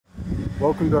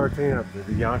Welcome to our cleanup to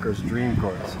the Yonkers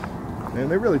Dreamcourt. Man,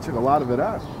 they really took a lot of it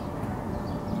out.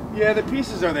 Yeah, the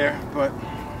pieces are there, but...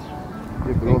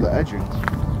 Yeah, but all the edging.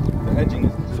 The edging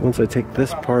is... So once I take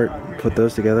this part, put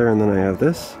those together, and then I have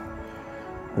this,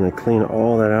 and I clean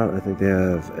all that out. I think they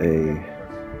have a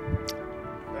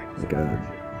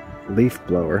leaf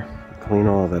blower. Clean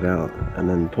all that out, and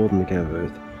then pull them together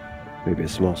with maybe a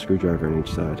small screwdriver on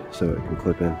each side so it can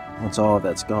clip in. Once all of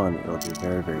that's gone, it'll be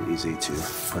very, very easy to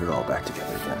put it all back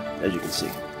together again. As you can see,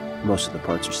 most of the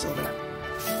parts are still there.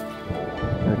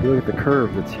 Now if you look at the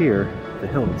curve that's here, the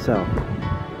hill itself,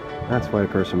 that's why a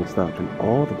person would stop. And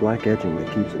all the black edging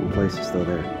that keeps it in place is still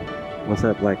there. Once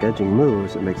that black edging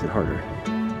moves, it makes it harder.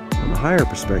 From a higher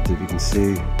perspective, you can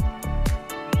see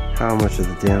how much of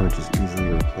the damage is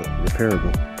easily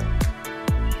repairable.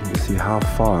 You can see how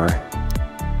far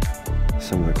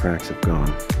some of the cracks have gone,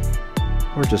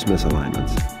 or just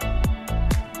misalignments.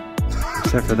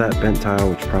 Except for that bent tile,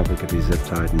 which probably could be zip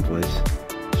tied in place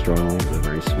strongly with a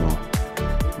very small,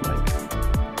 like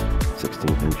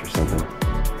 16th inch or something.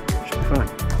 Should be fine.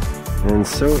 And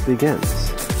so it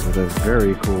begins with a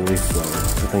very cool leaf blower.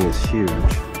 The thing is huge.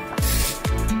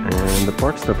 And the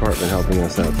parts department helping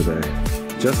us out today.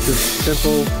 Just this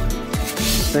simple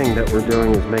thing that we're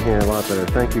doing is making it a lot better.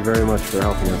 Thank you very much for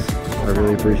helping us. I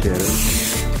really appreciate it.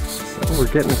 So we're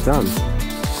getting it done.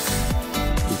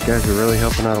 These guys are really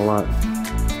helping out a lot.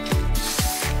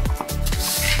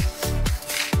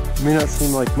 It may not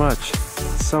seem like much,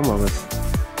 but some of us,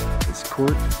 this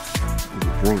court is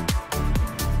a dream.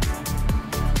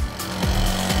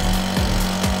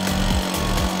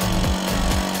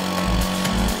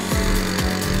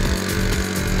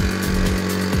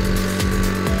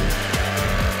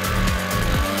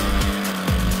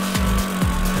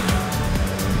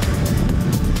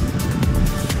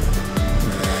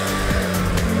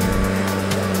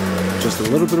 Just a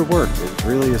little bit of work, it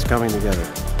really is coming together.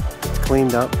 It's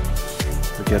cleaned up.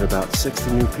 We get about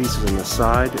 60 new pieces on the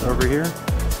side over here.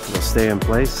 They'll stay in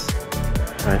place.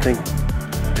 And I think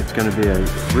it's going to be a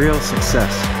real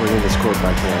success bringing this court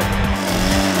back to life.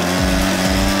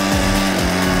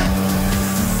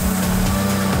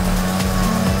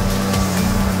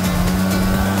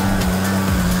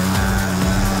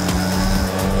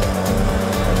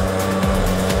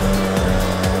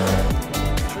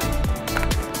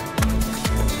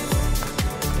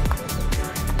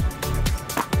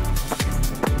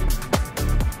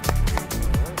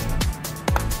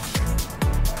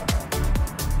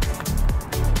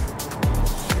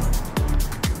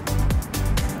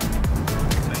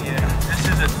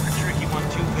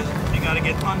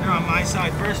 Under on my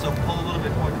side first, so pull a little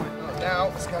bit more.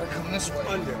 Now it's got to come this way.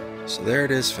 Under. So there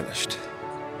it is, finished.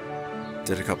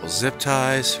 Did a couple zip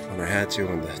ties when I had to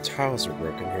when the tiles are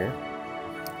broken here.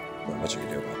 Not much you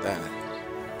can do about that.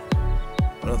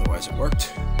 But otherwise it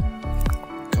worked.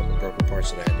 A couple broken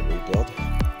parts that I had to rebuild.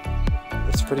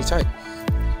 It's pretty tight.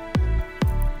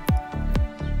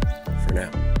 For now.